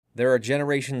There are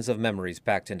generations of memories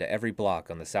packed into every block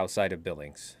on the south side of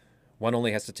Billings. One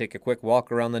only has to take a quick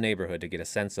walk around the neighborhood to get a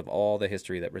sense of all the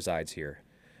history that resides here.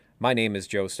 My name is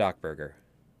Joe Stockberger.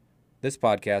 This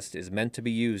podcast is meant to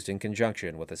be used in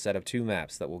conjunction with a set of 2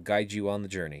 maps that will guide you on the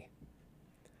journey.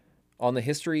 On the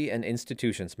History and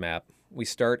Institutions map, we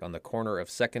start on the corner of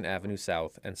 2nd Avenue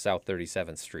South and South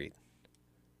 37th Street.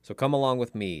 So come along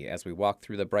with me as we walk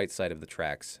through the bright side of the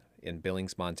tracks in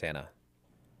Billings, Montana.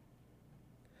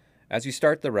 As you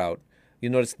start the route,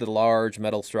 you'll notice the large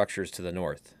metal structures to the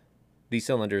north. These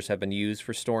cylinders have been used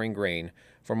for storing grain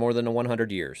for more than 100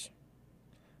 years.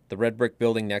 The red brick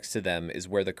building next to them is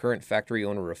where the current factory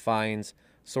owner refines,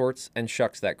 sorts, and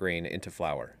shucks that grain into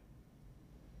flour.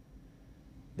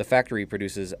 The factory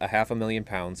produces 500,000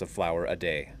 pounds of flour a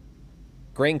day.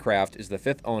 Graincraft is the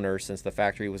 5th owner since the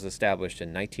factory was established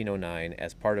in 1909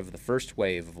 as part of the first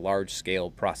wave of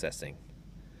large-scale processing.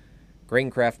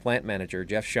 Graincraft plant manager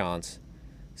Jeff Shantz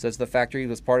says the factory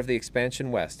was part of the expansion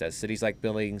west as cities like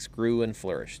Billings grew and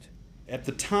flourished. At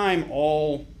the time,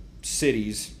 all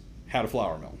cities had a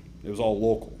flour mill. It was all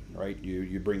local, right?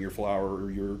 You bring your flour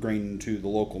or your grain to the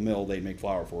local mill, they'd make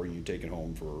flour for you, you take it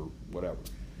home for whatever.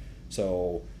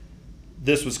 So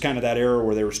this was kind of that era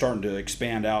where they were starting to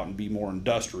expand out and be more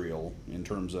industrial in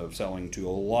terms of selling to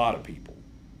a lot of people.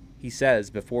 He says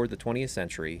before the 20th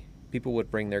century, people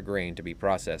would bring their grain to be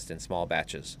processed in small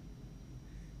batches.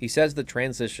 He says the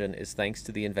transition is thanks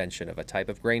to the invention of a type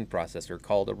of grain processor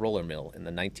called a roller mill in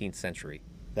the 19th century.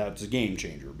 That's a game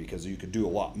changer because you could do a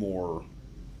lot more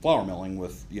flour milling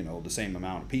with, the same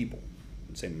amount of people,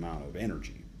 the same amount of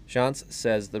energy. Shantz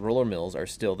says the roller mills are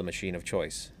still the machine of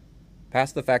choice.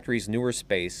 Past the factory's newer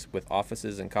space with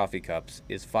offices and coffee cups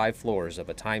is 5 floors of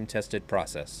a time-tested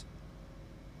process.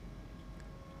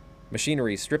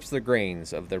 Machinery strips the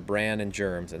grains of their bran and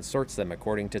germs and sorts them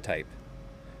according to type.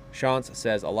 Shantz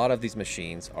says a lot of these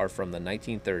machines are from the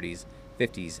 1930s,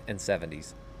 50s, and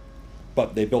 70s.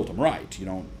 But they built them right. You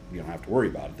don't have to worry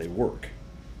about it. They work.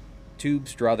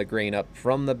 Tubes draw the grain up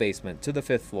from the basement to the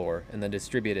 5th floor and then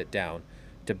distribute it down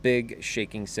to big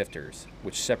shaking sifters,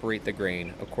 which separate the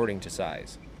grain according to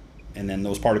size. And then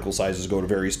those particle sizes go to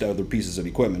various other pieces of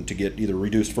equipment to get either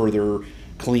reduced further,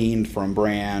 cleaned from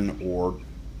bran, or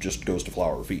just goes to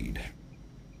flour feed.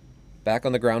 Back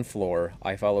on the ground floor,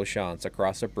 I follow Shantz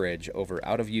across a bridge over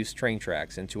out-of-use train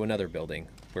tracks into another building,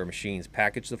 where machines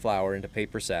package the flour into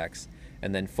paper sacks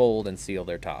and then fold and seal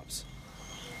their tops.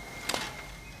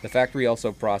 The factory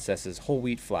also processes whole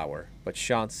wheat flour, but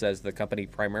Shantz says the company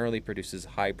primarily produces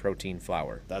high-protein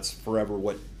flour. That's forever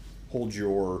what holds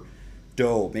your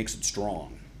dough, makes it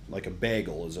strong. Like a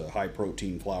bagel is a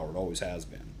high-protein flour. It always has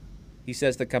been. He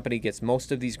says the company gets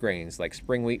most of these grains, like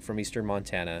spring wheat from eastern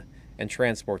Montana, and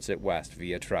transports it west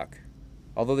via truck.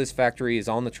 Although this factory is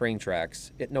on the train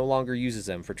tracks, it no longer uses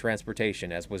them for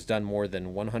transportation as was done more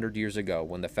than 100 years ago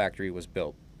when the factory was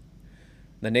built.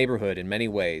 The neighborhood, in many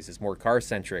ways, is more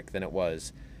car-centric than it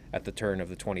was at the turn of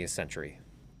the 20th century.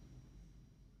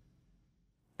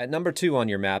 At number 2 on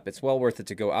your map, it's well worth it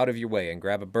to go out of your way and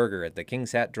grab a burger at the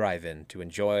King's Hat Drive-In to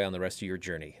enjoy on the rest of your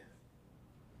journey.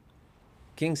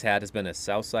 King's Hat has been a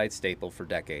Southside staple for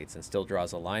decades and still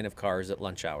draws a line of cars at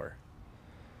lunch hour.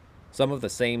 Some of the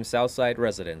same Southside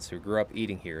residents who grew up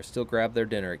eating here still grab their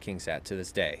dinner at King's Hat to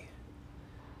this day.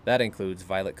 That includes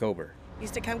Violet Kober.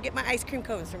 Used to come get my ice cream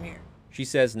cones from here. She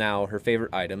says now her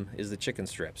favorite item is the chicken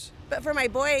strips. But for my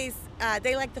boys,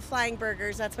 they like the flying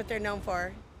burgers. That's what they're known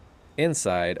for.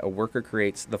 Inside, a worker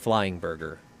creates the flying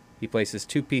burger. He places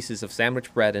 2 pieces of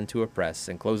sandwich bread into a press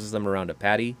and closes them around a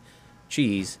patty,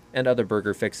 cheese, and other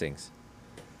burger fixings.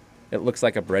 It looks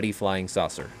like a bready flying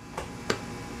saucer.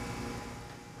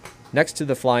 Next to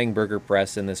the flying burger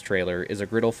press in this trailer is a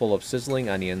griddle full of sizzling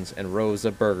onions and rows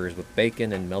of burgers with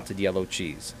bacon and melted yellow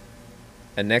cheese.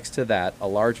 And next to that, a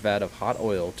large vat of hot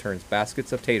oil turns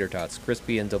baskets of tater tots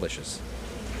crispy and delicious.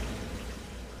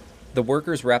 The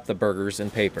workers wrap the burgers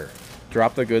in paper,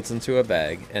 drop the goods into a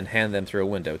bag, and hand them through a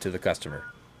window to the customer.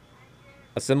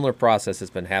 A similar process has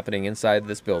been happening inside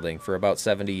this building for about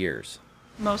 70 years.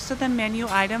 Most of the menu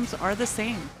items are the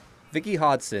same. Vicki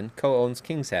Hodson co-owns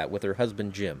King's Hat with her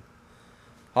husband Jim.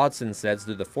 Hodson says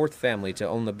they're the 4th family to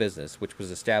own the business, which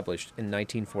was established in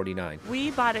 1949.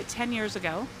 We bought it 10 years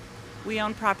ago. We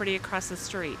own property across the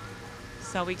street.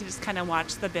 So we could just kind of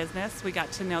watch the business. We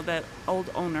got to know the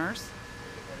old owners.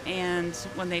 And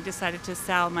when they decided to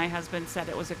sell, my husband said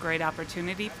it was a great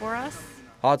opportunity for us.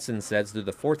 Hodson says they're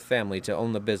the 4th family to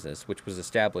own the business, which was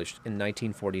established in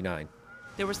 1949.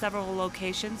 There were several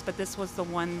locations, but this was the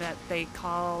one that they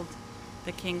called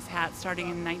the King's Hat starting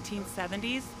in the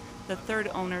 1970s. The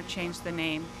third owner changed the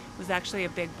name. It was actually a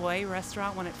Big Boy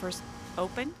restaurant when it first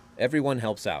opened. Everyone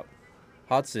helps out.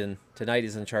 Hodson tonight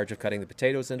is in charge of cutting the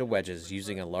potatoes into wedges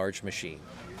using a large machine.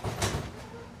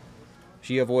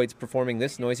 She avoids performing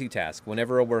this noisy task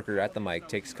whenever a worker at the mic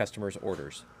takes customers'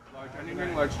 orders. Large onion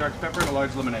ring, large dark pepper, and a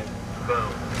large lemonade. Boom.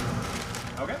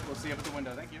 Okay, we'll see you up at the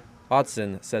window. Thank you.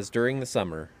 Hodson says during the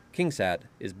summer, KingSat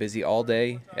is busy all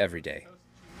day, every day.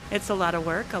 It's a lot of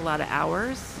work, a lot of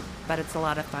hours, but it's a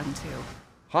lot of fun too.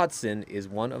 Hodson is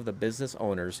one of the business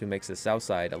owners who makes the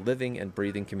Southside a living and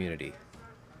breathing community.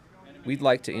 We'd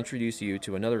like to introduce you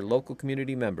to another local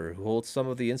community member who holds some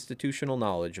of the institutional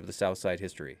knowledge of the Southside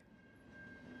history.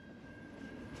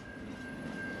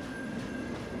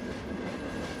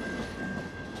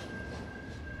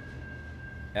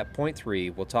 At point 3,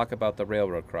 we'll talk about the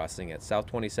railroad crossing at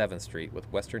South 27th Street with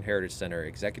Western Heritage Center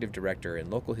Executive Director and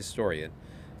local historian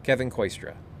Kevin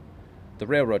Koistra. The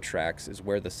railroad tracks is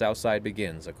where the South Side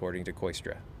begins, according to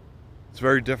Koistra. It's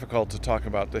very difficult to talk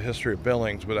about the history of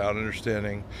Billings without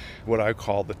understanding what I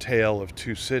call the tale of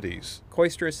two cities.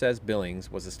 Koistra says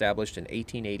Billings was established in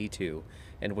 1882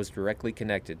 and was directly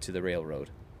connected to the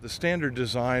railroad. The standard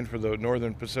design for the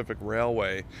Northern Pacific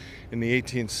Railway in the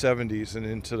 1870s and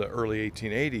into the early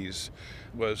 1880s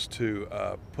was to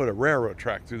put a railroad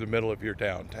track through the middle of your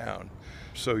downtown.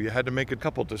 So you had to make a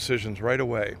couple decisions right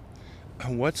away.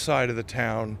 What side of the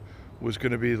town was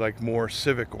going to be like more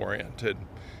civic oriented?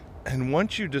 And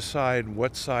once you decide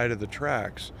what side of the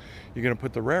tracks you're going to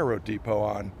put the railroad depot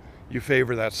on, you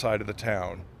favor that side of the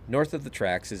town. North of the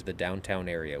tracks is the downtown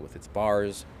area with its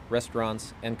bars,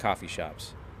 restaurants, and coffee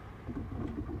shops.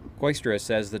 Koistra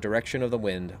says the direction of the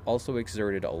wind also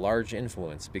exerted a large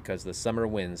influence because the summer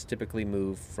winds typically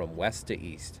move from west to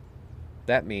east.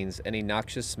 That means any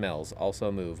noxious smells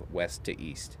also move west to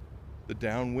east. The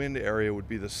downwind area would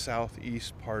be the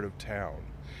southeast part of town.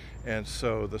 And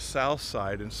so the south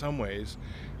side, in some ways,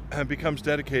 becomes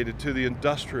dedicated to the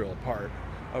industrial part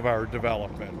of our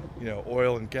development. You know,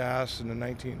 oil and gas in the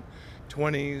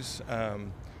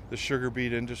 1920s, the sugar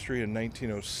beet industry in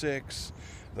 1906,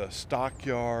 the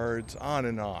stockyards, on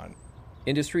and on.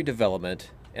 Industry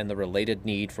development and the related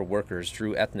need for workers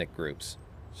drew ethnic groups.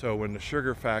 So when the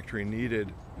sugar factory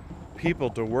needed people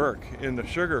to work in the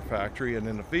sugar factory and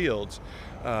in the fields,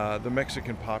 the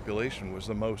Mexican population was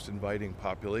the most inviting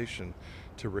population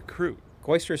to recruit.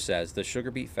 Koistra says the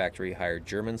sugar beet factory hired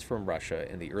Germans from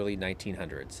Russia in the early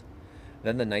 1900s.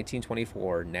 Then the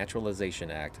 1924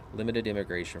 Naturalization Act limited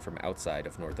immigration from outside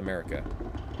of North America.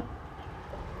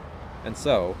 And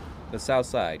so, the South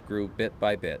Side grew bit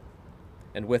by bit,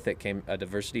 and with it came a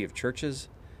diversity of churches,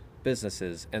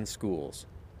 businesses, and schools.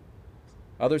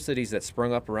 Other cities that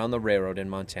sprung up around the railroad in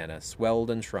Montana swelled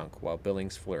and shrunk while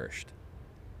Billings flourished.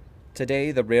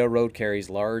 Today, the railroad carries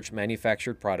large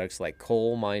manufactured products like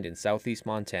coal mined in southeast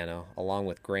Montana, along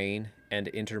with grain and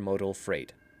intermodal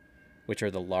freight, which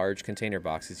are the large container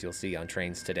boxes you'll see on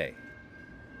trains today.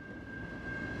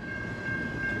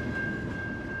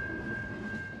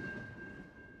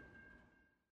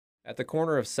 At the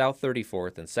corner of South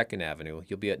 34th and 2nd Avenue,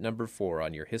 you'll be at number 4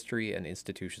 on your History and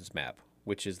Institutions map,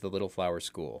 which is the Little Flower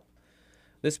School.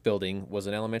 This building was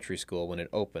an elementary school when it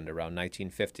opened around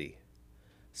 1950.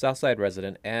 Southside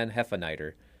resident Ann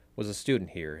Heffeniter was a student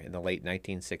here in the late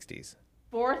 1960s.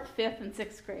 4th, 5th, and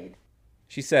 6th grade.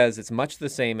 She says it's much the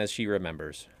same as she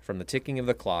remembers, from the ticking of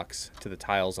the clocks to the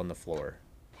tiles on the floor.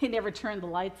 They never turned the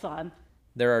lights on.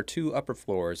 There are 2 upper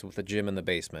floors with a gym in the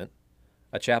basement,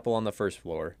 a chapel on the 1st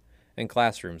floor, and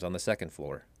classrooms on the 2nd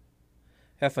floor.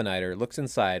 Heffeniter looks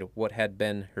inside what had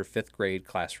been her 5th grade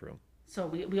classroom. So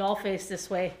we all faced this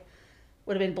way.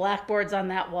 Would have been blackboards on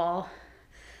that wall,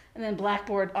 and then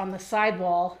blackboard on the side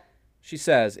wall. She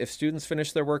says if students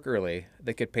finished their work early,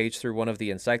 they could page through one of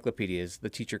the encyclopedias the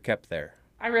teacher kept there.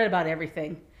 I read about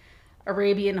everything.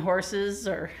 Arabian horses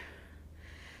or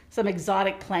some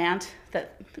exotic plant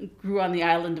that grew on the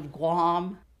island of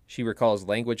Guam. She recalls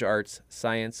language arts,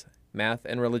 science, math,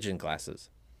 and religion classes.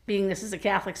 Being this is a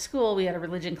Catholic school, we had a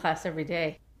religion class every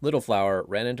day. Little Flower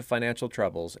ran into financial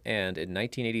troubles and, in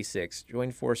 1986,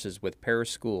 joined forces with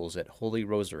parish schools at Holy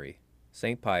Rosary,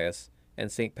 St. Pius,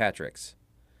 and St. Patrick's.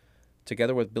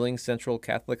 Together with Billings Central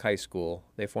Catholic High School,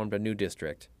 they formed a new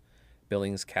district,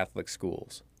 Billings Catholic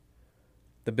Schools.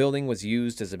 The building was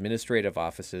used as administrative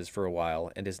offices for a while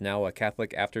and is now a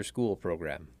Catholic after-school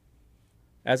program.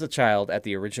 As a child at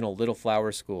the original Little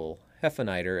Flower School,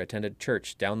 Heffeniter attended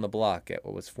church down the block at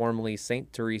what was formerly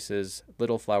St. Teresa's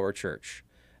Little Flower Church,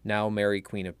 now Mary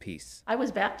Queen of Peace. I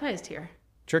was baptized here.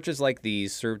 Churches like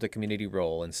these served a community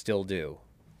role and still do.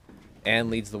 Anne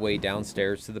leads the way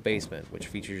downstairs to the basement, which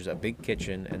features a big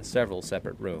kitchen and several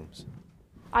separate rooms.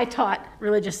 I taught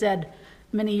religious ed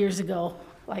many years ago,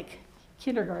 like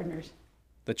kindergartners.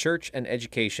 The church and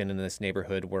education in this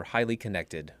neighborhood were highly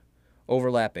connected,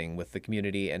 overlapping with the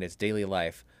community and its daily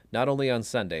life, not only on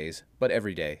Sundays, but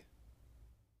every day.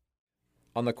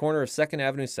 On the corner of 2nd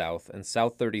Avenue South and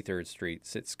South 33rd Street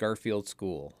sits Garfield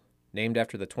School, named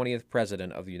after the 20th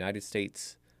President of the United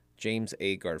States, James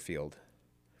A. Garfield.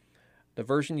 The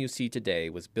version you see today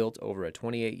was built over a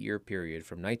 28-year period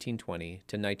from 1920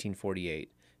 to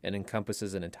 1948 and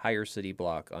encompasses an entire city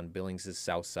block on Billings'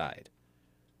 south side.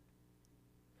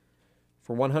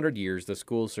 For 100 years, the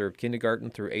school served kindergarten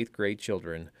through 8th grade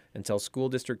children until School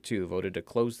District 2 voted to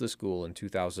close the school in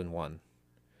 2001.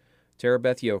 Tara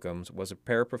Beth Yoakams was a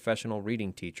paraprofessional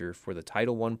reading teacher for the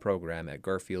Title I program at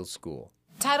Garfield School.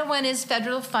 Title I is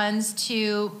federal funds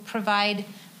to provide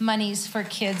monies for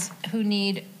kids who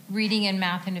need reading and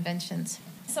math interventions.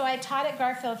 So I taught at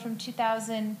Garfield from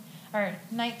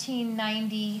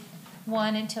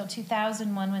 1991 until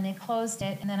 2001 when they closed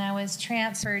it, and then I was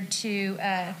transferred to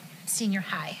senior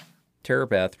high. Tara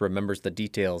Beth remembers the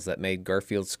details that made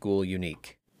Garfield School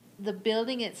unique. The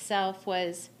building itself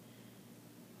was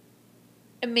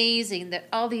amazing, that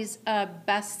all these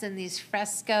busts and these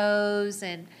frescoes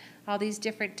and all these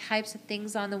different types of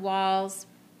things on the walls.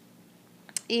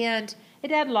 And it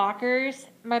had lockers.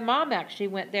 My mom actually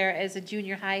went there as a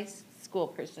junior high school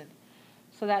person.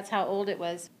 So that's how old it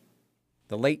was.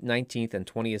 The late 19th and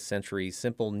 20th century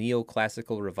simple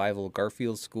neoclassical revival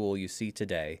Garfield School you see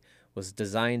today was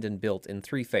designed and built in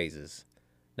 3 phases,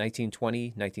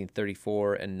 1920,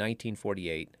 1934, and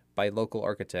 1948, by local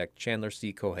architect Chandler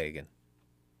C. Cohagen.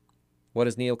 What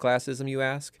is neoclassicism, you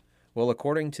ask? Well,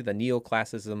 according to the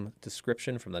neoclassicism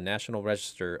description from the National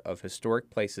Register of Historic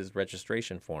Places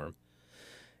registration form,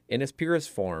 in its purest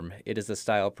form, it is a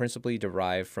style principally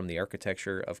derived from the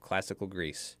architecture of classical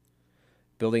Greece.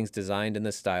 Buildings designed in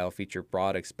this style feature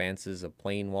broad expanses of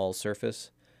plain wall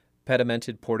surface,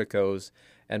 pedimented porticos,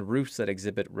 and roofs that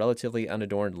exhibit relatively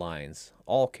unadorned lines,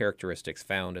 all characteristics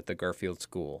found at the Garfield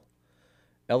School.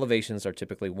 Elevations are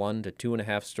typically 1 to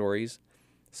 2.5 stories,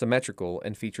 symmetrical,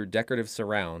 and feature decorative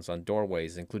surrounds on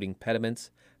doorways including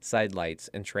pediments, side lights,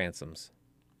 and transoms.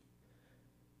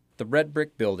 The red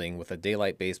brick building with a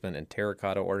daylight basement and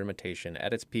terracotta ornamentation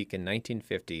at its peak in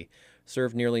 1950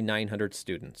 served nearly 900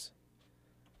 students.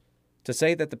 To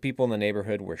say that the people in the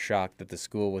neighborhood were shocked that the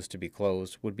school was to be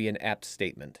closed would be an apt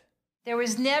statement. There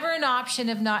was never an option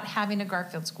of not having a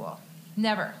Garfield school.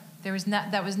 Never.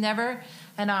 That was never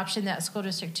an option that School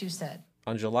District 2 said.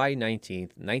 On July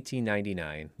 19,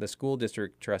 1999, the school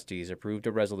district trustees approved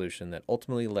a resolution that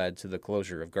ultimately led to the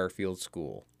closure of Garfield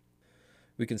School.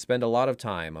 We can spend a lot of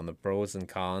time on the pros and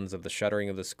cons of the shuttering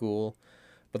of the school,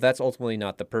 but that's ultimately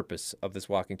not the purpose of this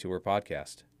Walking Tour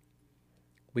podcast.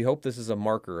 We hope this is a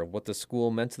marker of what the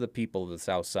school meant to the people of the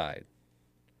South Side,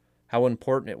 how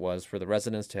important it was for the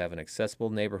residents to have an accessible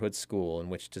neighborhood school in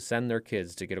which to send their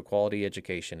kids to get a quality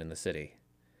education in the city,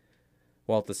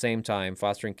 while at the same time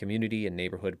fostering community and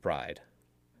neighborhood pride.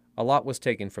 A lot was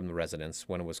taken from the residents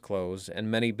when it was closed,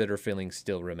 and many bitter feelings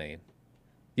still remain.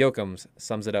 Yoakams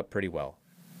sums it up pretty well.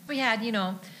 We had,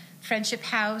 Friendship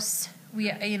House.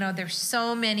 There's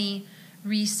so many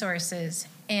resources,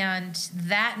 and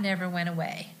that never went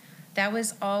away. That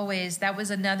was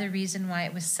another reason why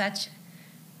it was such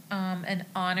an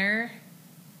honor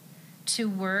to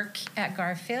work at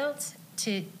Garfield,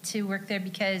 to work there,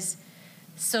 because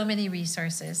so many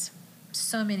resources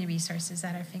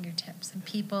at our fingertips, and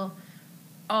people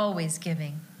always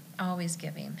giving.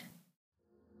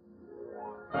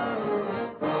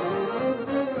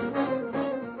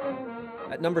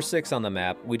 At number 6 on the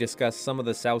map, we discuss some of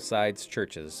the South Side's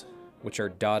churches, which are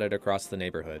dotted across the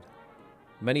neighborhood.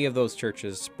 Many of those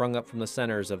churches sprung up from the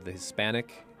centers of the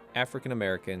Hispanic, African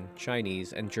American,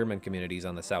 Chinese, and German communities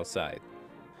on the South Side.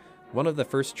 One of the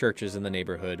first churches in the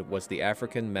neighborhood was the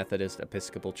African Methodist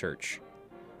Episcopal Church,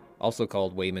 also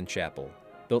called Wayman Chapel,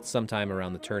 built sometime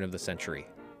around the turn of the century.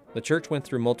 The church went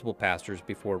through multiple pastors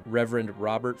before Reverend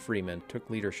Robert Freeman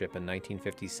took leadership in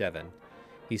 1957.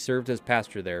 He served as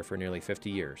pastor there for nearly 50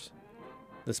 years.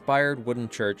 The spired wooden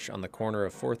church on the corner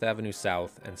of 4th Avenue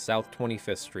South and South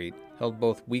 25th Street held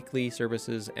both weekly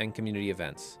services and community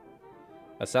events.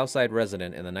 A Southside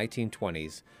resident in the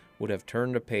 1920s would have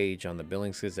turned a page on the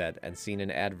Billings Gazette and seen an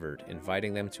advert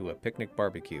inviting them to a picnic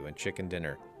barbecue and chicken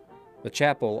dinner. The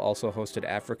chapel also hosted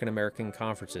African American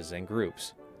conferences and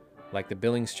groups, like the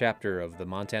Billings chapter of the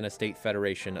Montana State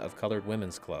Federation of Colored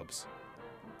Women's Clubs,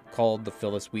 called the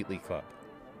Phyllis Wheatley Club.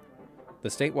 The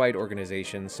statewide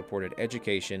organization supported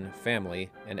education,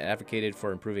 family, and advocated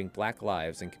for improving black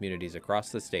lives in communities across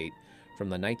the state from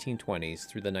the 1920s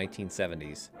through the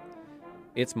 1970s.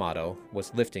 Its motto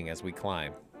was "Lifting as we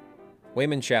climb."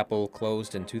 Wayman Chapel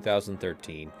closed in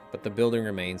 2013, but the building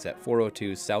remains at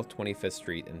 402 South 25th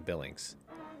Street in Billings.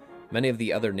 Many of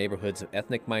the other neighborhoods of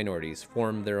ethnic minorities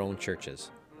formed their own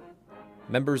churches.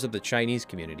 Members of the Chinese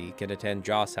community can attend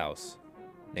Joss House,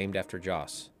 named after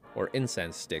Joss, or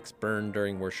incense sticks burned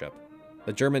during worship.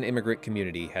 The German immigrant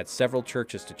community had several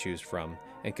churches to choose from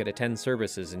and could attend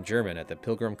services in German at the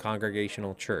Pilgrim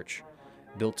Congregational Church,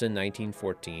 built in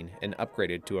 1914 and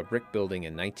upgraded to a brick building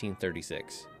in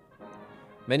 1936.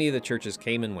 Many of the churches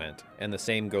came and went, and the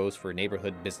same goes for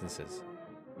neighborhood businesses.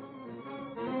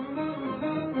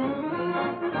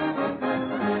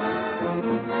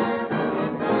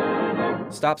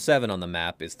 Stop 7 on the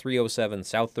map is 307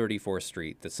 South 34th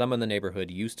Street that some in the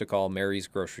neighborhood used to call Mary's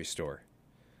Grocery Store,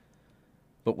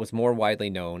 but was more widely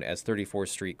known as 34th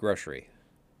Street Grocery.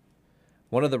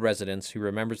 One of the residents who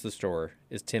remembers the store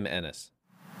is Tim Ennis.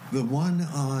 The one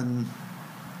on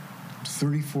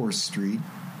 34th Street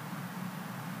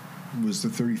was the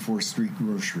 34th Street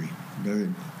Grocery.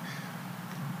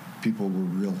 People were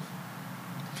real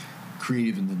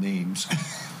creative in the names.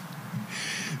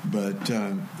 But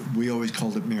we always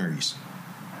called it Mary's.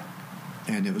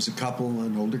 And it was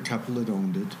an older couple that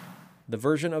owned it. The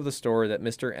version of the store that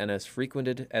Mr. Ennis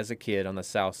frequented as a kid on the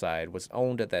south side was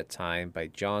owned at that time by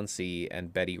John C.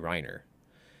 and Betty Reiner.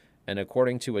 And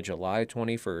according to a July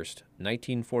 21st,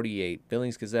 1948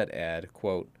 Billings Gazette ad,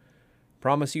 quote,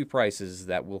 "Promise you prices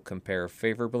that will compare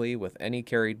favorably with any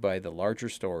carried by the larger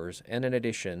stores, and in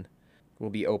addition, will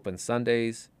be open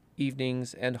Sundays,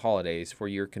 evenings, and holidays for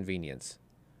your convenience.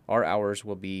 Our hours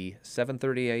will be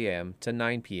 7:30 a.m. to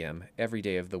 9 p.m. every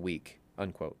day of the week,"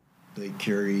 unquote. They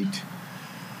carried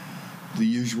the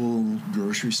usual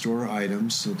grocery store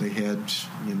items, so they had,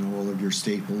 all of your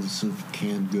staples of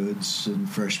canned goods and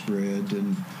fresh bread,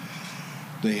 and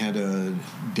they had a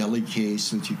deli case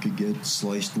that you could get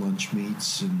sliced lunch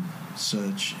meats and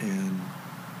such. And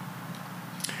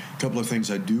a couple of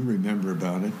things I do remember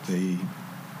about it: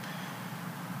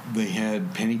 they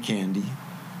had penny candy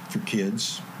for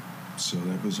kids, so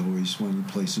that was always one of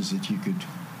the places that you could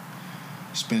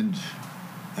spend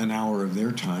an hour of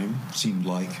their time, seemed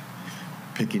like,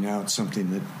 picking out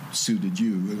something that suited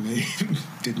you, and they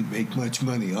didn't make much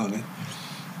money on it.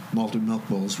 Malted milk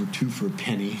balls were 2 for a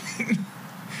penny.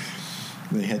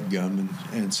 They had gum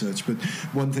and such. But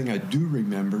one thing I do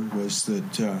remember was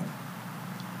that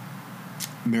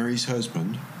Mary's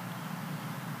husband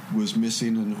was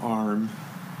missing an arm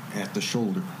at the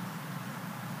shoulder.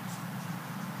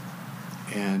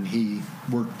 And he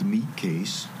worked the meat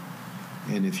case,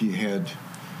 and if you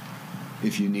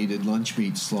needed lunch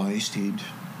meat sliced, he'd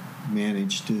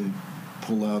manage to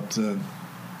pull out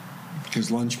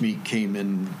because lunch meat came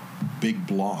in big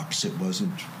blocks. It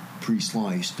wasn't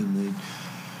pre-sliced, and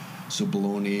so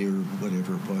bologna or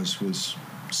whatever it was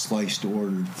sliced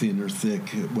or thin or thick,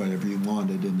 whatever you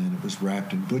wanted, and then it was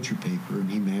wrapped in butcher paper,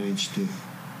 and he managed to,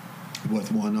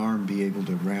 with one arm, be able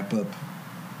to wrap up.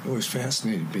 It always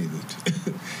fascinated me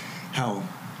that how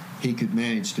he could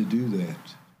manage to do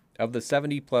that. Of the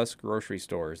 70-plus grocery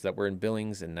stores that were in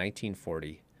Billings in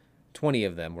 1940, 20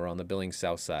 of them were on the Billings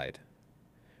South Side.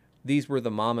 These were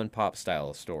the mom-and-pop style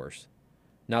of stores,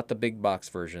 not the big box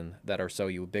version that are so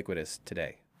ubiquitous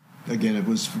today. Again, it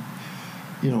was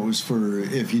for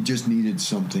if you just needed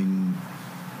something.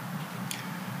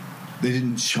 They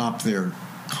didn't shop there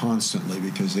constantly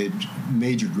because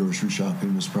major grocery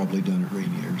shopping was probably done at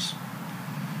Rainier's.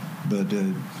 But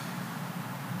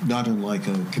not unlike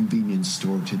a convenience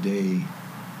store today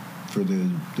for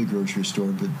the grocery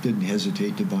store, but didn't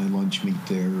hesitate to buy lunch meat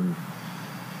there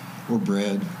or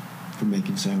bread for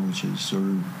making sandwiches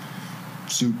or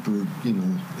soup, or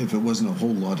if it wasn't a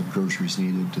whole lot of groceries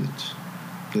needed,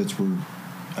 that's where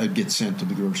I'd get sent to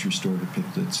the grocery store to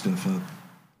pick that stuff up.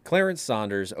 Clarence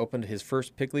Saunders opened his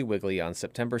first Piggly Wiggly on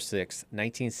September 6,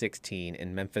 1916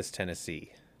 in Memphis,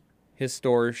 Tennessee. His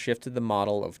store shifted the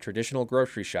model of traditional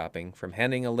grocery shopping from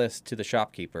handing a list to the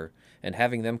shopkeeper and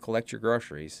having them collect your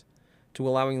groceries to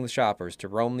allowing the shoppers to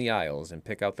roam the aisles and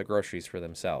pick out the groceries for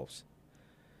themselves.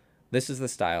 This is the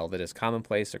style that is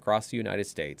commonplace across the United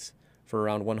States for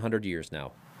around 100 years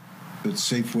now. But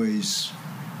Safeways,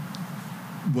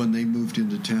 when they moved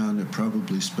into town, it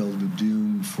probably spelled a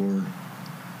doom for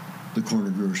the corner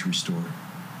grocery store.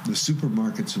 The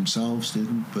supermarkets themselves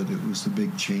didn't, but it was the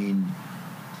big chain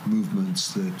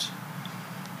movements that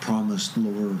promised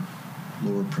lower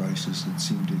prices that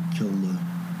seemed to kill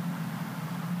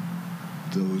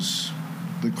those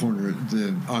the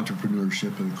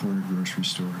entrepreneurship of the corner grocery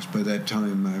stores. By that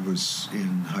time, I was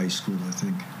in high school, I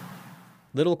think.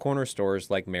 Little corner stores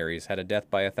like Mary's had a death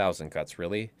by 1,000 cuts,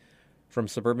 really. From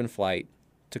suburban flight,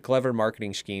 to clever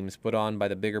marketing schemes put on by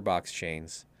the bigger box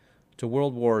chains, to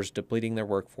world wars depleting their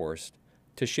workforce,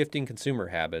 to shifting consumer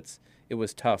habits, it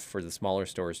was tough for the smaller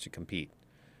stores to compete.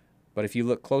 But if you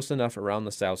look close enough around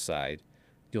the south side,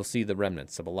 you'll see the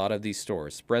remnants of a lot of these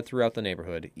stores spread throughout the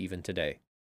neighborhood even today.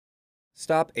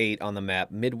 Stop 8 on the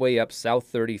map, midway up South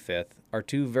 35th, are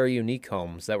two very unique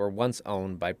homes that were once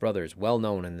owned by brothers well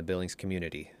known in the Billings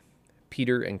community,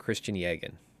 Peter and Christian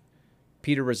Yagan.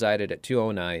 Peter resided at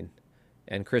 209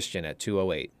 and Christian at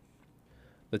 208.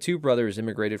 The two brothers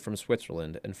immigrated from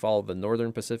Switzerland and followed the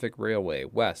Northern Pacific Railway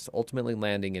west, ultimately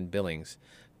landing in Billings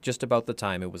just about the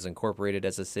time it was incorporated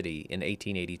as a city in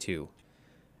 1882.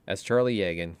 As Charlie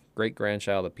Yagan,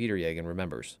 great-grandchild of Peter Yagan,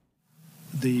 remembers.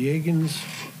 The Yagans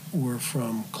were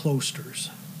from Klosters.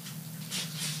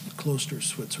 Klosters,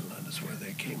 Switzerland is where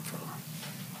they came from.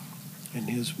 And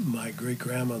my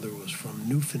great-grandmother was from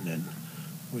Newfoundland,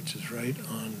 which is right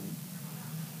on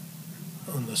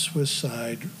the Swiss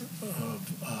side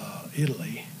of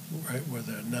Italy, right where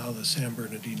now the San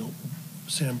Bernardino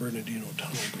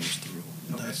Tunnel goes through.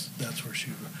 Okay. That's where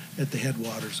she was, at the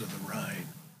headwaters of the Rhine.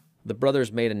 The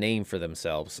brothers made a name for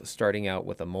themselves, starting out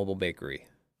with a mobile bakery.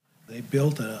 They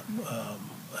built an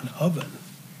oven,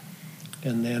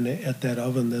 and then at that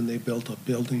oven, then they built a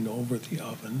building over the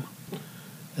oven,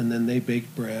 and then they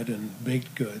baked bread and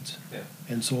baked goods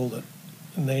and sold it.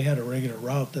 And they had a regular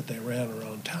route that they ran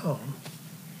around town.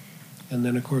 And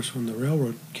then, of course, when the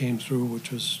railroad came through,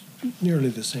 which was nearly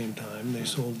the same time, they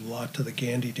sold a lot to the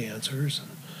Gandy dancers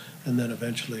and then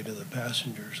eventually to the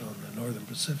passengers on the Northern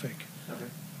Pacific. Okay.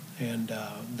 And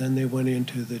then they went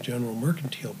into the general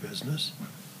mercantile business,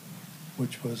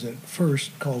 which was at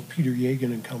first called Peter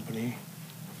Yagan and Company,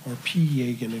 or P.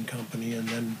 Yagan and Company, and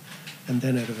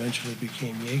then it eventually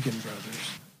became Yagan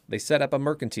Brothers. They set up a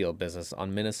mercantile business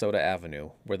on Minnesota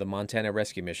Avenue, where the Montana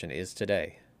Rescue Mission is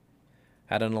today.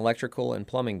 Had an electrical and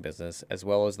plumbing business, as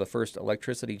well as the first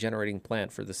electricity generating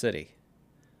plant for the city.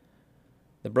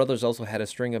 The brothers also had a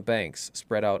string of banks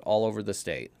spread out all over the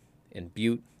state, in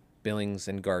Butte, Billings,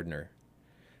 and Gardner.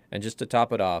 And just to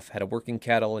top it off, had a working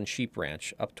cattle and sheep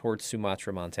ranch up towards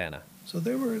Sumatra, Montana. So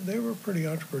they were pretty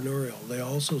entrepreneurial. They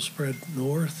also spread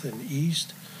north and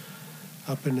east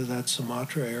up into that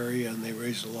Sumatra area, and they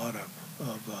raised a lot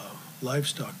of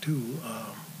livestock too,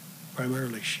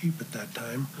 primarily sheep at that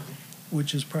time,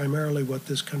 which is primarily what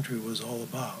this country was all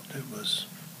about. It was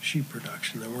sheep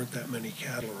production. There weren't that many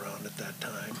cattle around at that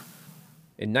time.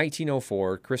 In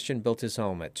 1904, Christian built his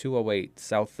home at 208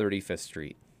 South 35th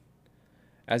Street.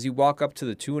 As you walk up to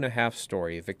the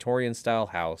 2.5-story Victorian-style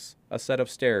house, a set of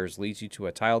stairs leads you to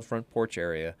a tiled front porch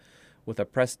area with a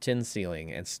pressed tin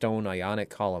ceiling and stone Ionic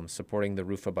columns supporting the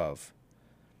roof above.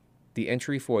 The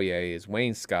entry foyer is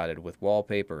wainscoted with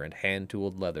wallpaper and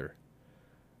hand-tooled leather.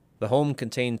 The home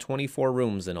contained 24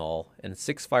 rooms in all and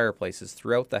 6 fireplaces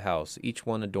throughout the house, each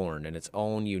one adorned in its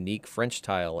own unique French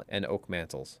tile and oak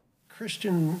mantels.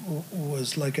 Christian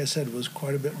was, like I said, was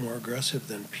quite a bit more aggressive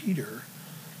than Peter.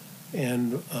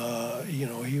 And,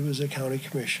 he was a county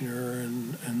commissioner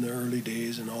in the early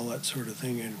days and all that sort of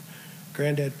thing. And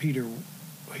Granddad Peter,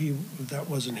 that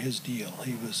wasn't his deal.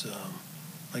 He was,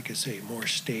 like I say, more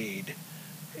staid.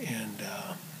 And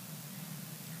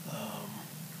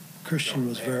Christian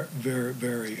was very, very,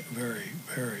 very, very,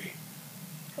 very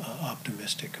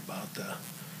optimistic about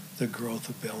the growth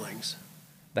of Billings.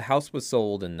 The house was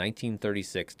sold in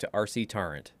 1936 to R.C.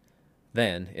 Tarrant.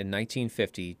 Then, in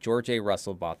 1950, George A.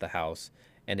 Russell bought the house,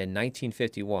 and in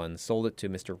 1951 sold it to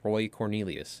Mr. Roy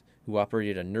Cornelius, who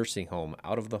operated a nursing home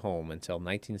out of the home until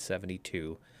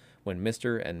 1972, when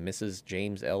Mr. and Mrs.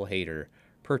 James L. Hayter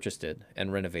purchased it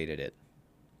and renovated it.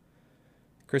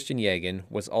 Christian Yagan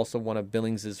was also one of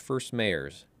Billings's first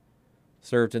mayors,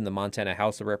 served in the Montana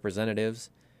House of Representatives,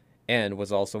 and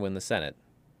was also in the Senate.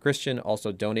 Christian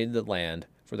also donated the land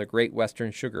for the Great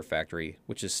Western Sugar Factory,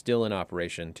 which is still in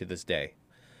operation to this day.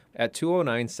 At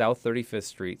 209 South 35th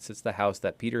Street sits the house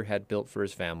that Peter had built for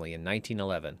his family in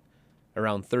 1911,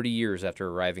 around 30 years after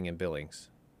arriving in Billings.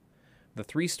 The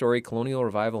 3-story Colonial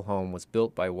Revival home was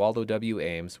built by Waldo W.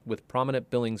 Ames with prominent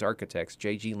Billings architects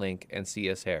J.G. Link and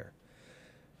C.S. Hare.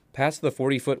 Past the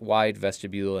 40-foot wide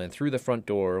vestibule and through the front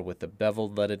door with the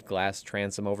beveled leaded glass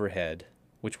transom overhead,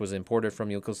 which was imported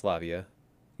from Yugoslavia,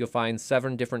 you'll find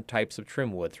 7 different types of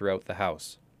trim wood throughout the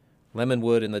house. Lemon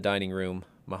wood in the dining room,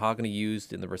 mahogany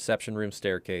used in the reception room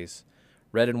staircase,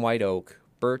 red and white oak,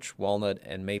 birch, walnut,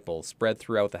 and maple spread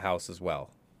throughout the house as well.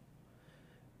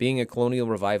 Being a Colonial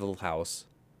Revival house,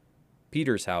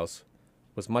 Peter's house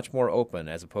was much more open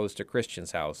as opposed to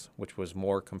Christian's house, which was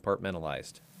more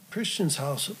compartmentalized. Christian's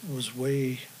house was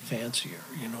way fancier.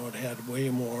 You know, it had way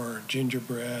more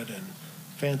gingerbread and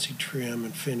fancy trim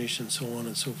and finish and so on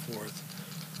and so forth.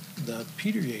 The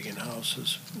Peter Yegan house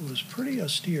was pretty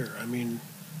austere. I mean,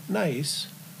 nice,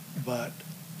 but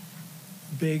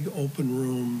big open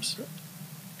rooms.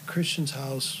 Christian's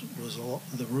house was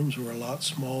the rooms were a lot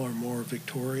smaller, more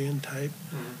Victorian type,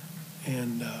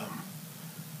 and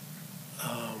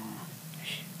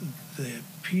the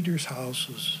Peter's house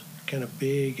was kind of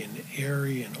big and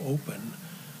airy and open,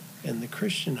 and the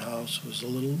Christian house was a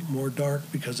little more dark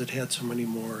because it had so many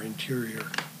more interior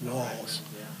walls.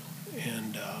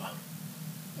 And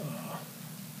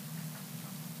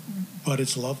but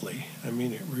it's lovely. I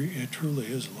mean, it truly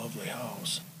is a lovely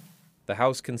house. The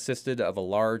house consisted of a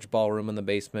large ballroom in the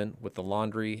basement with the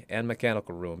laundry and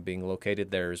mechanical room being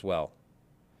located there as well.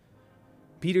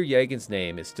 Peter Yegan's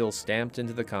name is still stamped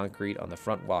into the concrete on the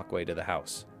front walkway to the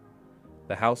house.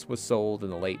 The house was sold in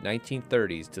the late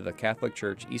 1930s to the Catholic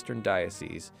Church Eastern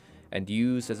Diocese and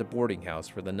used as a boarding house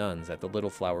for the nuns at the Little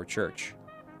Flower Church.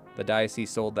 The diocese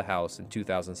sold the house in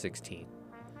 2016.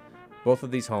 Both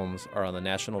of these homes are on the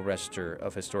National Register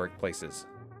of Historic Places.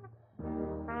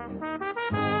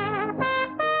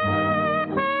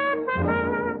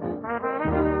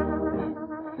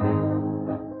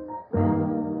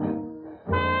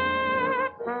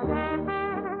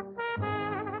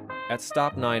 At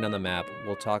Stop 9 on the map,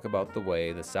 we'll talk about the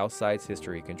way the South Side's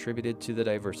history contributed to the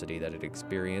diversity that it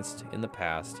experienced in the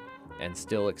past and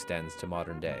still extends to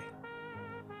modern day.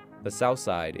 The South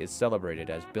Side is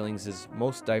celebrated as Billings'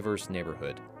 most diverse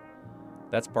neighborhood.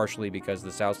 That's partially because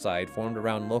the South Side formed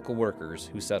around local workers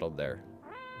who settled there.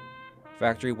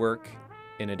 Factory work,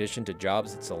 in addition to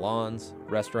jobs at salons,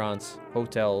 restaurants,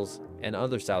 hotels, and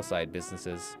other South Side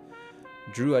businesses,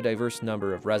 drew a diverse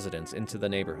number of residents into the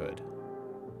neighborhood.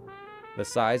 The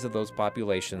size of those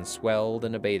populations swelled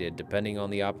and abated depending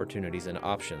on the opportunities and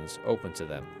options open to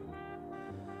them.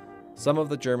 Some of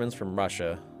the Germans from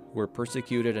Russia, who were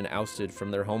persecuted and ousted from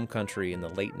their home country in the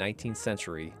late 19th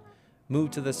century,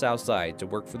 moved to the South Side to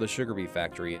work for the sugar beet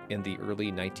factory in the early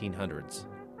 1900s.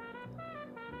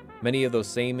 Many of those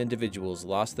same individuals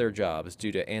lost their jobs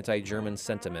due to anti-German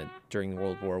sentiment during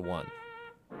World War I.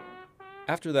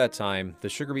 After that time, the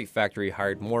sugar beet factory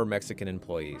hired more Mexican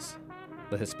employees.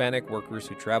 The Hispanic workers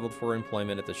who traveled for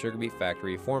employment at the sugar beet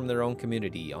factory formed their own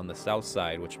community on the South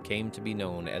Side, which came to be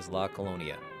known as La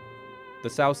Colonia. The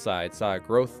South Side saw a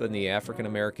growth in the African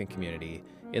American community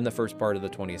in the first part of the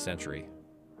 20th century.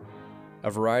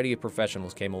 A variety of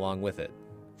professionals came along with it,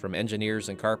 from engineers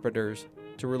and carpenters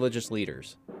to religious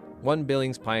leaders. One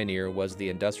Billings pioneer was the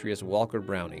industrious Walker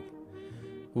Browning,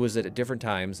 who was at different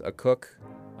times a cook,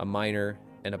 a miner,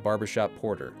 and a barbershop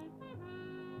porter.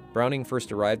 Browning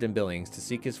first arrived in Billings to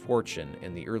seek his fortune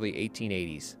in the early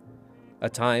 1880s, a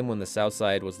time when the South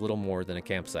Side was little more than a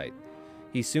campsite.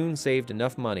 He soon saved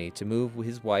enough money to move with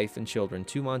his wife and children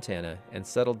to Montana and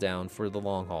settled down for the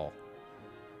long haul.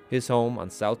 His home on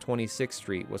South 26th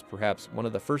Street was perhaps one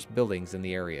of the first buildings in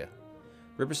the area.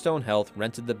 Riverstone Health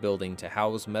rented the building to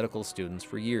house medical students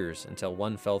for years until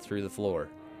one fell through the floor.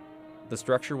 The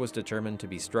structure was determined to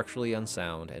be structurally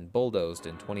unsound and bulldozed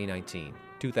in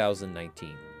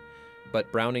 2019.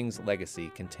 But Browning's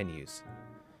legacy continues.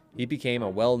 He became a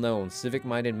well-known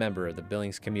civic-minded member of the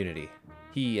Billings community.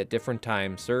 He, at different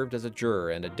times, served as a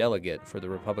juror and a delegate for the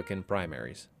Republican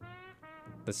primaries.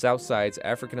 The South Side's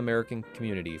African-American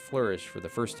community flourished for the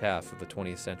first half of the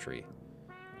 20th century.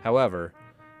 However,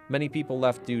 many people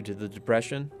left due to the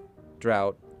Depression,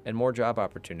 drought, and more job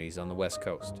opportunities on the West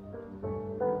Coast.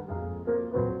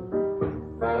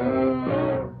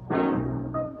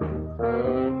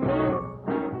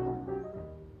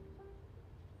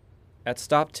 At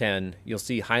Stop 10, you'll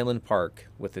see Highland Park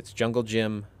with its jungle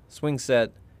gym, swing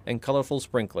set, and colorful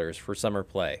sprinklers for summer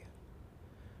play.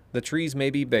 The trees may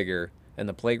be bigger and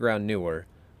the playground newer,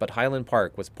 but Highland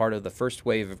Park was part of the first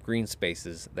wave of green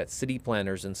spaces that city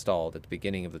planners installed at the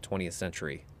beginning of the 20th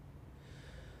century.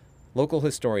 Local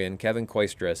historian Kevin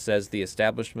Koistra says the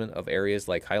establishment of areas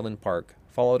like Highland Park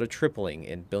followed a tripling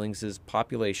in Billings'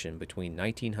 population between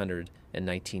 1900 and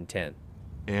 1910.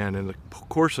 And in the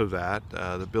course of that,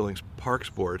 the Billings Parks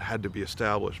Board had to be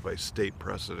established by state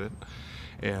precedent.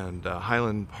 And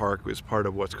Highland Park was part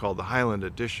of what's called the Highland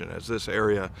Addition. As this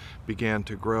area began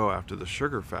to grow after the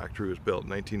sugar factory was built in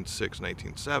 1906,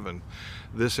 1907,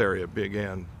 this area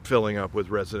began filling up with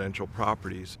residential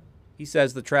properties. He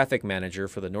says the traffic manager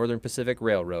for the Northern Pacific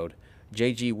Railroad,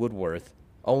 J.G. Woodworth,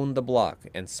 owned the block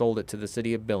and sold it to the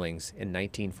city of Billings in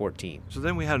 1914. So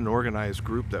then we had an organized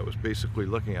group that was basically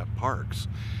looking at parks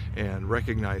and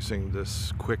recognizing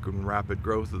this quick and rapid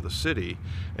growth of the city,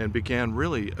 and began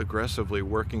really aggressively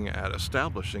working at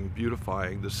establishing,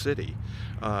 beautifying the city,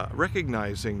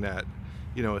 recognizing that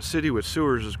a city with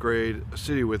sewers is great, a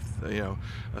city with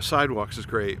sidewalks is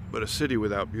great, but a city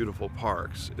without beautiful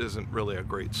parks isn't really a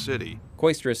great city.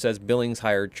 Koistra says Billings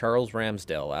hired Charles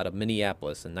Ramsdell out of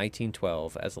Minneapolis in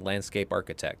 1912 as a landscape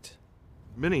architect.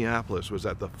 Minneapolis was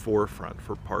at the forefront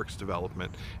for parks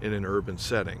development in an urban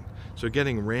setting. So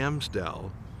getting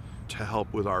Ramsdell to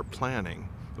help with our planning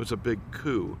was a big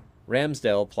coup.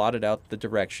 Ramsdell plotted out the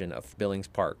direction of Billings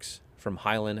parks, from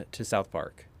Highland to South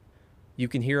Park. You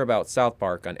can hear about South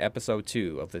Park on episode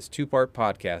 2 of this 2-part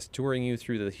podcast touring you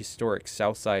through the historic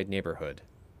Southside neighborhood.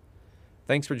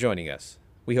 Thanks for joining us.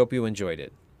 We hope you enjoyed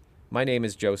it. My name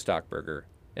is Joe Stockberger,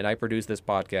 and I produce this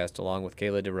podcast along with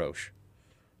Kayla DeRoche.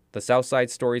 The Southside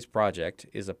Stories Project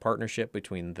is a partnership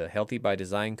between the Healthy by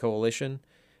Design Coalition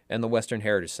and the Western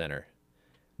Heritage Center,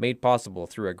 made possible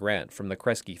through a grant from the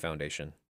Kresge Foundation.